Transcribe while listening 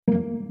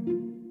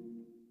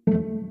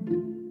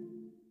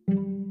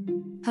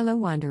Hello,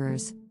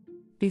 Wanderers.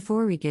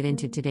 Before we get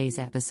into today's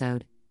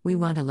episode, we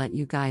want to let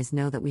you guys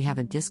know that we have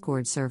a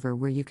Discord server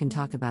where you can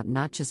talk about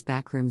not just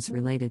Backrooms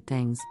related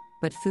things,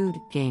 but food,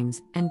 games,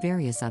 and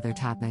various other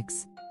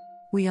topics.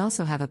 We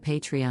also have a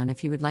Patreon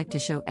if you would like to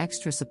show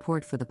extra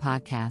support for the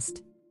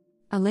podcast.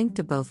 A link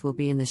to both will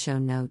be in the show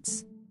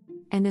notes.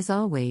 And as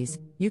always,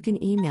 you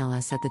can email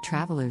us at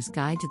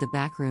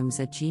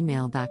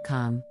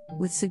thetravelersguidetothebackrooms@gmail.com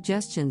with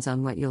suggestions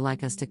on what you'll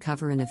like us to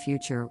cover in the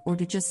future or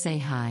to just say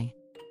hi.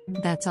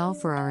 That's all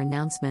for our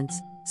announcements,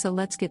 so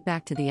let's get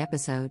back to the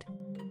episode.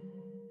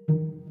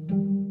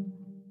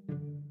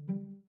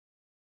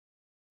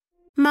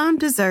 Mom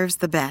deserves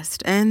the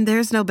best, and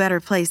there's no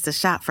better place to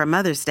shop for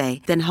Mother's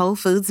Day than Whole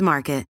Foods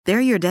Market. They're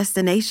your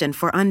destination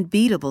for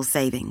unbeatable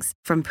savings,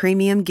 from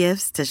premium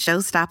gifts to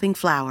show-stopping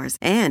flowers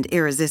and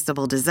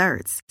irresistible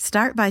desserts.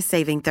 Start by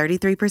saving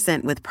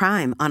 33% with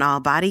Prime on all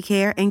body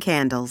care and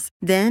candles.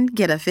 Then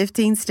get a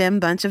 15-stem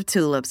bunch of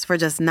tulips for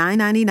just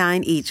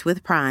 $9.99 each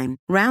with Prime.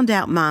 Round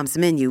out Mom's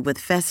menu with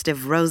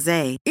festive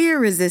rosé,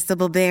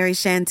 irresistible berry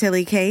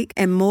chantilly cake,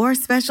 and more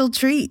special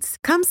treats.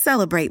 Come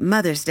celebrate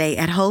Mother's Day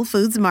at Whole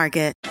Foods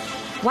Market.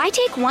 Why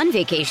take one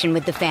vacation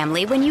with the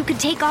family when you could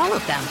take all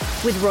of them?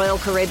 With Royal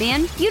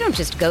Caribbean, you don't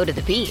just go to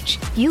the beach.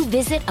 You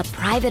visit a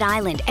private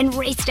island and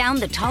race down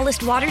the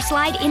tallest water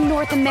slide in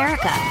North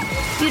America.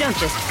 You don't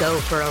just go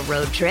for a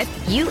road trip.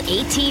 You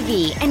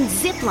ATV and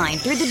zip line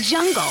through the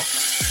jungle.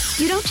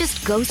 You don't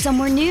just go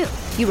somewhere new.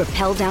 You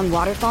rappel down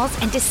waterfalls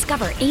and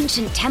discover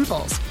ancient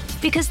temples.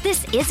 Because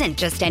this isn't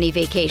just any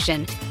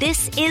vacation.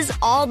 This is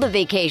all the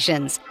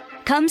vacations.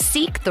 Come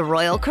seek the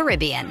Royal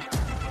Caribbean.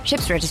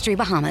 Ships Registry,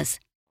 Bahamas.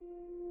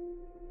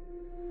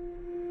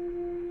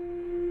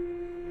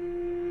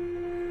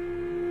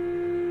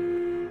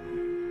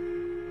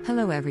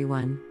 Hello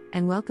everyone,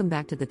 and welcome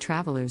back to the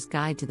Traveler's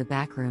Guide to the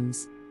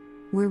Backrooms,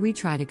 where we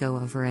try to go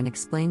over and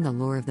explain the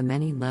lore of the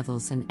many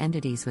levels and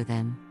entities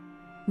within.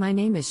 My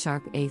name is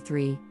Sharp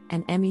A3,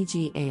 an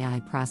MEG AI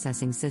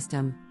processing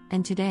system,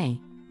 and today,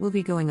 we'll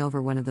be going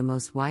over one of the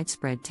most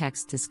widespread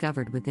texts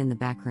discovered within the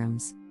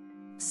Backrooms.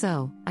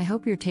 So, I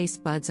hope your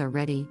taste buds are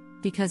ready,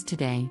 because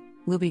today,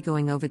 we'll be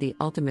going over the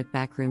Ultimate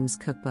Backrooms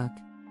Cookbook.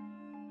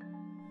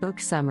 Book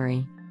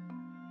Summary.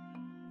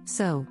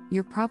 So,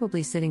 you're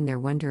probably sitting there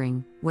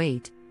wondering,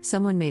 wait,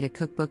 someone made a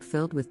cookbook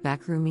filled with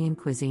Backroomian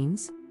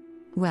cuisines?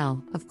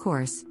 Well, of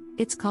course,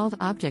 it's called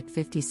Object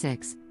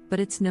 56, but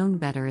it's known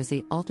better as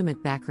the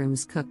Ultimate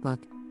Backrooms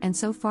Cookbook, and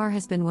so far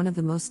has been one of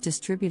the most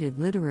distributed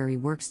literary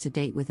works to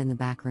date within the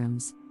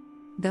Backrooms.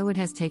 Though it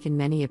has taken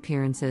many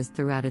appearances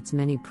throughout its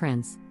many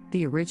prints,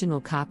 the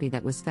original copy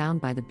that was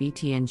found by the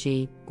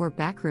BTNG, or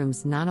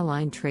Backrooms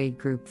Non-Aligned Trade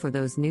Group for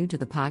those new to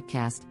the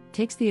podcast,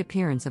 takes the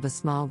appearance of a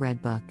small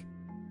red book.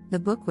 The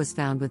book was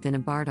found within a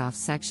barred-off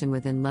section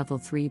within Level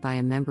 3 by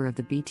a member of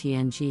the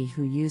BTNG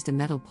who used a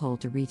metal pole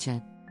to reach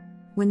it.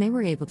 When they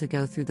were able to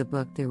go through the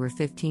book, there were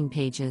 15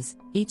 pages,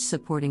 each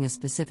supporting a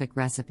specific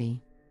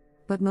recipe.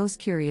 But most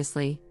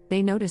curiously,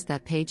 they noticed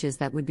that pages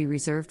that would be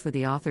reserved for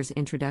the author's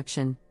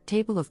introduction,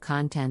 table of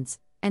contents,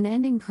 and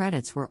ending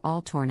credits were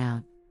all torn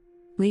out,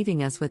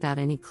 leaving us without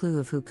any clue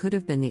of who could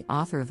have been the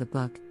author of the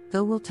book,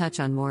 though we'll touch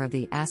on more of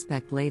the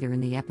aspect later in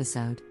the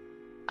episode.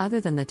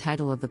 Other than the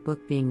title of the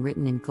book being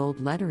written in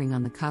gold lettering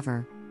on the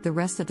cover, the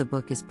rest of the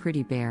book is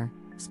pretty bare,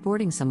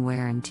 sporting some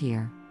wear and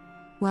tear.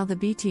 While the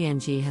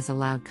BTNG has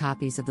allowed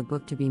copies of the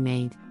book to be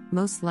made,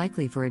 most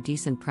likely for a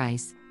decent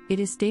price, it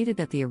is stated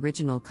that the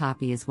original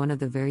copy is one of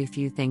the very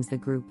few things the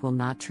group will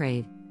not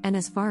trade, and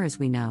as far as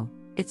we know,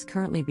 it's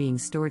currently being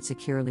stored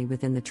securely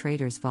within the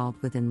Trader's Vault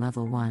within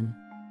Level 1.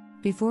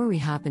 Before we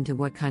hop into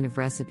what kind of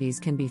recipes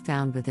can be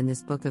found within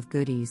this book of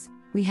goodies,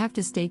 we have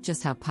to state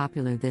just how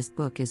popular this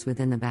book is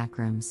within the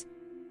Backrooms.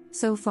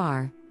 So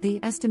far, the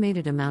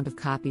estimated amount of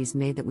copies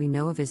made that we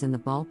know of is in the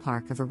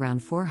ballpark of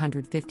around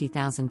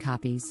 450,000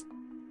 copies.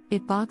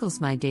 It boggles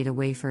my data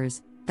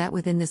wafers that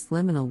within this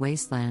liminal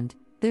wasteland,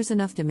 there's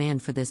enough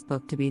demand for this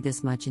book to be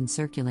this much in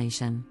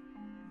circulation.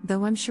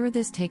 Though I'm sure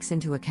this takes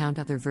into account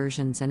other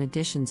versions and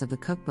editions of the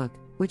cookbook,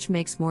 which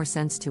makes more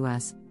sense to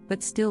us,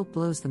 but still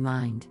blows the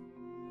mind.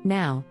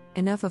 Now,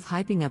 enough of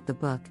hyping up the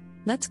book,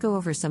 let's go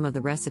over some of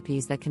the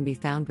recipes that can be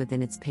found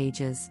within its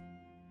pages.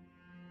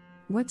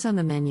 What's on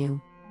the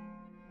menu?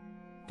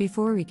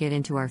 Before we get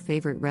into our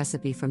favorite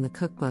recipe from the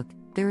cookbook,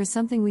 there is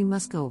something we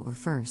must go over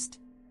first.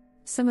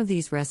 Some of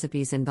these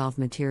recipes involve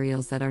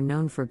materials that are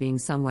known for being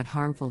somewhat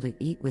harmful to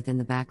eat within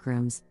the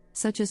Backrooms,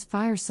 such as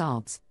fire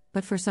salts,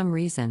 but for some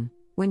reason,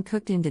 when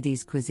cooked into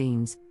these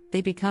cuisines,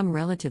 they become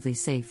relatively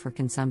safe for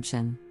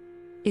consumption.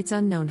 It's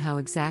unknown how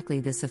exactly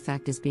this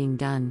effect is being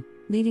done,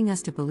 leading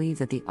us to believe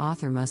that the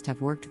author must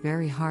have worked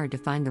very hard to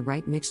find the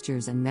right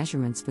mixtures and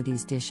measurements for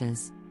these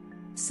dishes.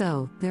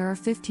 So, there are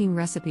 15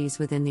 recipes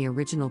within the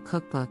original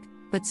cookbook,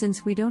 but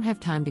since we don't have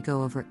time to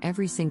go over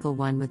every single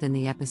one within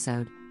the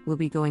episode, we'll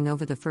be going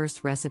over the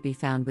first recipe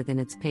found within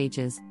its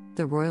pages,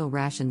 the Royal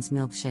Rations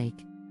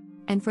Milkshake.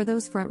 And for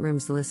those Front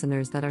Rooms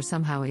listeners that are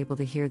somehow able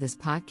to hear this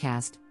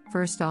podcast,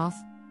 first off,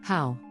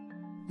 how?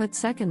 But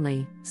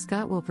secondly,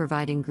 Scott will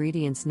provide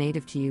ingredients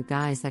native to you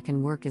guys that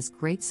can work as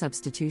great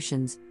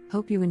substitutions.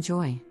 Hope you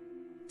enjoy.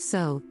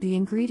 So, the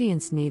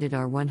ingredients needed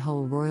are 1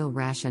 whole royal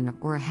ration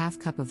or a half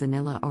cup of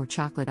vanilla or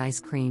chocolate ice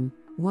cream,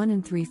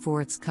 1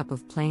 3/4 cup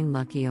of plain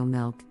Lucky O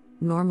milk.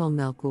 Normal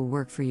milk will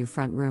work for you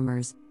front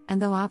roomers, and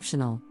though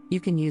optional, you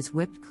can use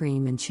whipped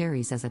cream and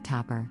cherries as a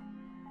topper.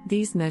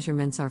 These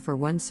measurements are for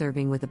 1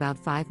 serving with about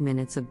 5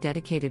 minutes of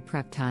dedicated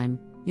prep time.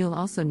 You'll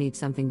also need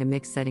something to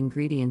mix said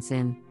ingredients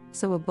in,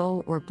 so a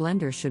bowl or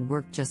blender should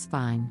work just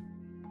fine.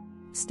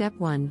 Step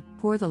 1.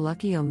 Pour the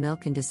Lucky O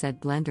milk into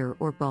said blender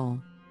or bowl.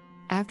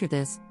 After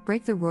this,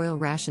 break the royal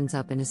rations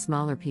up into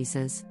smaller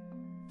pieces.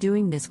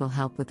 Doing this will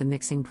help with the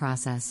mixing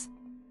process.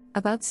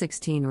 About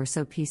 16 or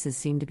so pieces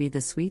seem to be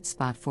the sweet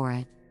spot for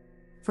it.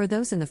 For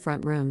those in the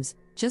front rooms,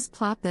 just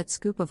plop that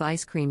scoop of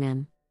ice cream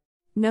in.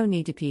 No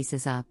need to piece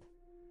this up.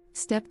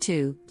 Step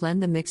 2.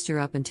 Blend the mixture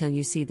up until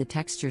you see the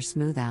texture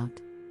smooth out.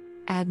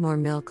 Add more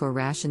milk or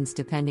rations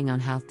depending on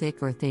how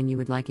thick or thin you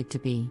would like it to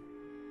be.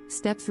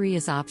 Step 3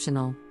 is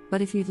optional,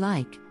 but if you'd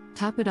like,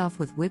 top it off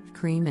with whipped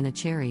cream and a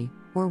cherry,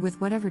 or with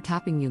whatever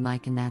topping you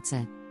like, and that's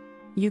it.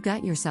 You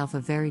got yourself a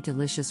very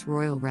delicious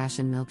royal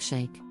ration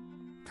milkshake.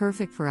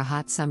 Perfect for a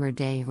hot summer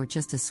day or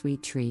just a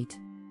sweet treat.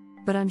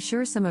 But I'm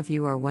sure some of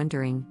you are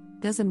wondering,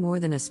 doesn't more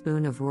than a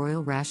spoon of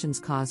royal rations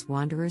cause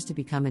wanderers to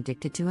become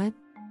addicted to it?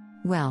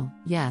 Well,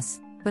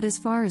 yes, but as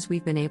far as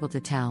we've been able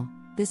to tell,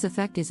 this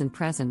effect isn't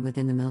present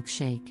within the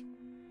milkshake.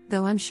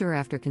 Though I'm sure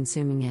after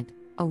consuming it,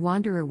 a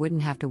wanderer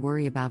wouldn't have to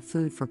worry about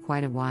food for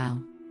quite a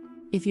while.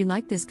 If you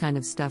like this kind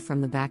of stuff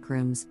from the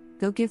Backrooms,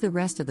 go give the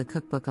rest of the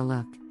cookbook a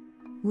look.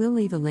 We'll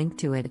leave a link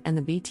to it and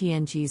the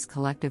BTNG's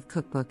collective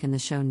cookbook in the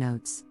show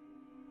notes.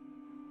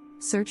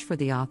 Search for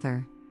the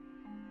author.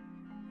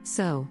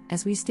 So,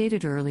 as we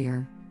stated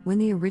earlier, when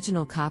the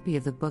original copy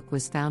of the book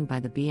was found by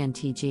the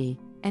BNTG,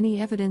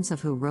 any evidence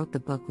of who wrote the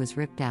book was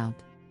ripped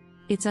out.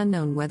 It's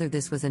unknown whether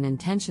this was an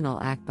intentional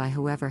act by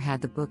whoever had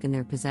the book in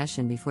their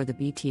possession before the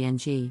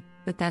BTNG,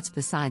 but that's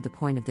beside the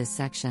point of this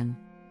section.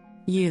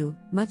 You,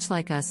 much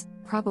like us,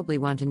 probably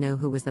want to know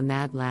who was the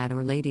mad lad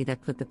or lady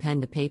that put the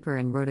pen to paper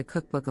and wrote a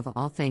cookbook of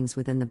all things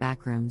within the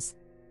Backrooms.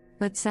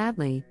 But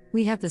sadly,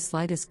 we have the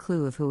slightest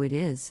clue of who it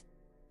is.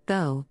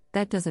 Though,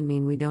 that doesn't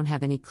mean we don't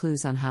have any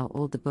clues on how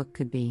old the book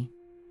could be.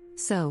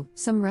 So,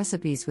 some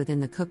recipes within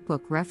the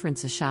cookbook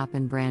reference a shop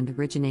and brand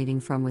originating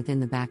from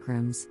within the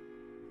Backrooms.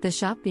 The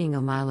shop being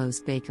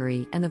Omilo's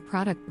Bakery and the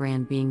product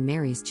brand being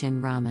Mary's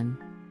Chin Ramen.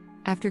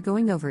 After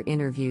going over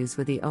interviews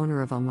with the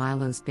owner of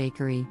Omilo's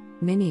Bakery,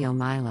 Minnie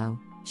Omilo,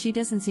 she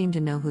doesn't seem to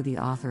know who the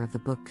author of the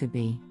book could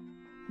be.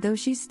 Though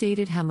she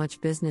stated how much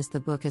business the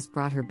book has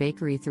brought her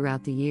bakery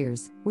throughout the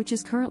years, which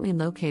is currently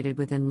located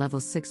within level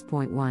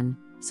 6.1,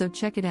 so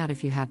check it out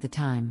if you have the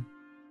time.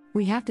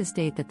 We have to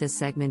state that this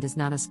segment is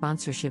not a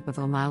sponsorship of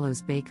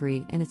Omilo's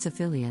Bakery and its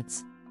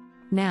affiliates.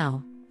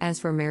 Now, as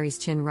for Mary's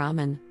Chin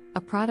Ramen, a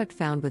product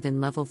found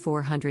within level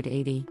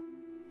 480.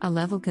 A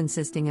level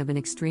consisting of an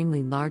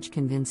extremely large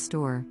convenience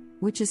store,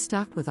 which is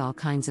stocked with all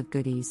kinds of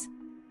goodies.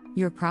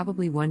 You're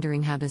probably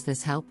wondering, how does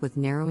this help with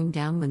narrowing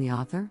down when the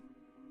author?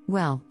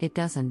 Well, it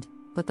doesn't,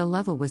 but the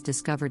level was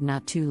discovered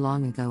not too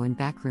long ago in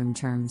backroom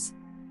terms.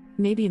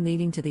 Maybe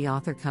leading to the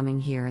author coming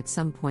here at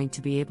some point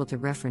to be able to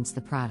reference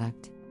the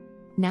product.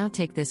 Now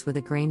take this with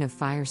a grain of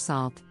fire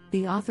salt,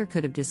 the author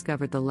could have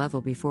discovered the level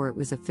before it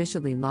was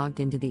officially logged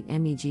into the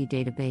MEG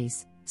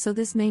database, so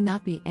this may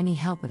not be any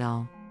help at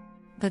all.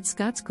 But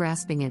Scott's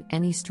grasping at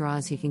any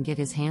straws he can get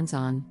his hands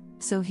on,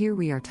 so here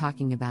we are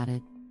talking about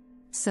it.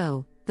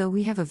 So, though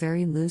we have a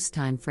very loose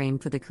time frame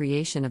for the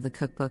creation of the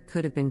cookbook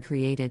could have been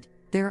created,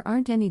 there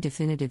aren't any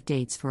definitive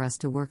dates for us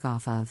to work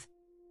off of.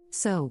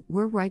 So,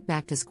 we're right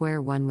back to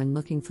square one when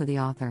looking for the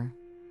author.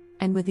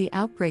 And with the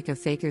outbreak of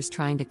fakers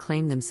trying to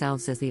claim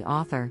themselves as the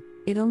author,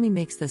 it only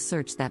makes the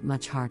search that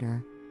much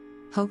harder.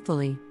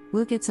 Hopefully,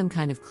 we'll get some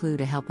kind of clue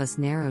to help us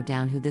narrow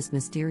down who this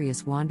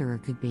mysterious wanderer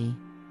could be.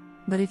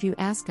 But if you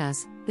ask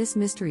us, this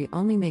mystery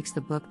only makes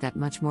the book that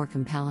much more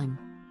compelling.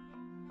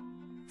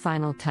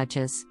 Final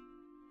touches.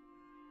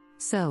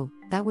 So,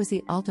 that was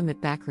the ultimate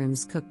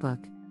Backrooms cookbook.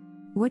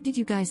 What did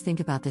you guys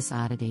think about this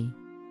oddity?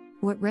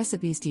 What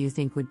recipes do you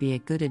think would be a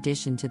good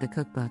addition to the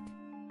cookbook?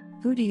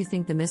 Who do you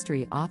think the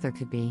mystery author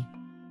could be?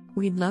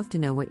 We'd love to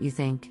know what you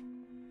think.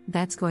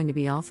 That's going to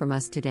be all from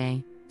us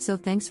today, so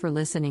thanks for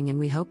listening and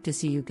we hope to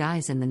see you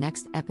guys in the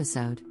next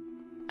episode.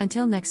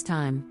 Until next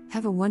time,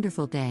 have a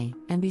wonderful day,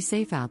 and be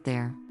safe out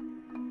there.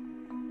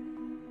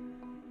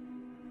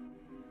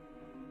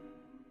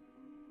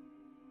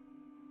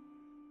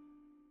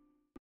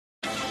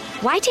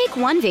 Why take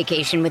one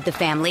vacation with the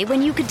family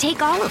when you could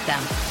take all of them?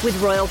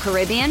 With Royal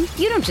Caribbean,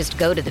 you don't just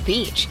go to the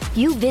beach.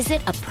 You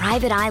visit a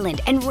private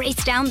island and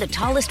race down the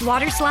tallest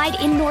water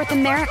slide in North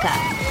America.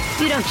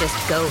 You don't just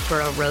go for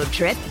a road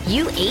trip.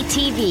 You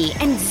ATV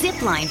and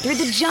zip line through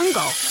the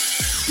jungle.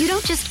 You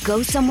don't just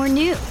go somewhere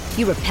new.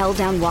 You rappel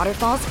down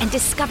waterfalls and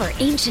discover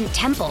ancient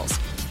temples.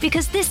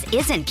 Because this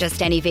isn't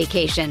just any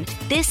vacation.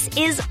 This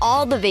is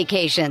all the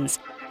vacations.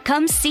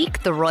 Come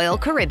seek the Royal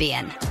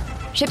Caribbean.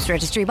 Ships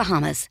Registry,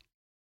 Bahamas.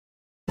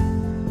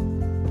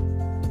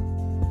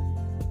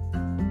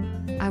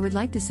 I would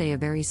like to say a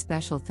very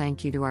special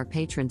thank you to our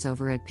patrons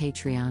over at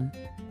Patreon.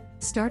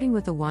 Starting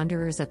with the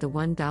Wanderers at the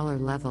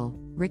 $1 level,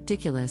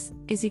 Ridiculous,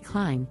 Izzy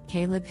Klein,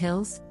 Caleb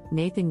Hills,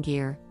 Nathan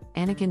Gear,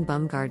 Anakin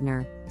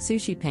Bumgardner,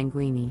 Sushi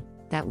Penguini,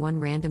 That One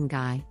Random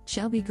Guy,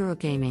 Shelby Girl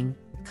Gaming,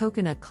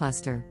 Coconut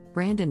Cluster,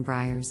 Brandon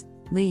Briers,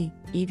 Lee,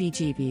 Evie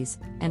Jeebies,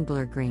 and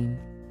Blur Green.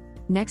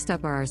 Next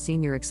up are our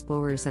senior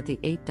explorers at the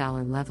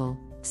 $8 level,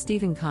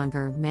 Stephen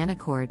Conger,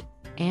 Manicord,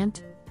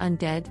 Ant,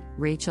 Undead,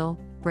 Rachel,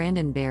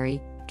 Brandon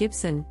Berry,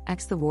 Gibson,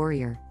 X the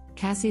Warrior,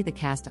 Cassie the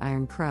Cast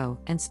Iron Crow,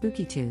 and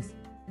Spooky Tooth.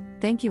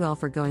 Thank you all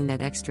for going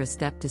that extra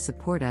step to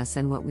support us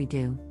and what we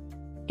do.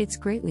 It's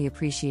greatly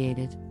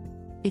appreciated.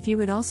 If you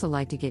would also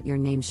like to get your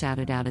name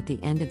shouted out at the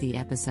end of the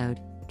episode,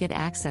 get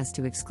access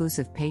to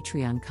exclusive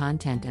Patreon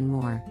content and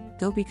more,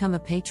 go become a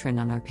patron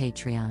on our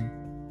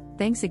Patreon.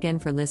 Thanks again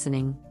for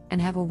listening,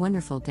 and have a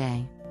wonderful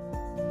day.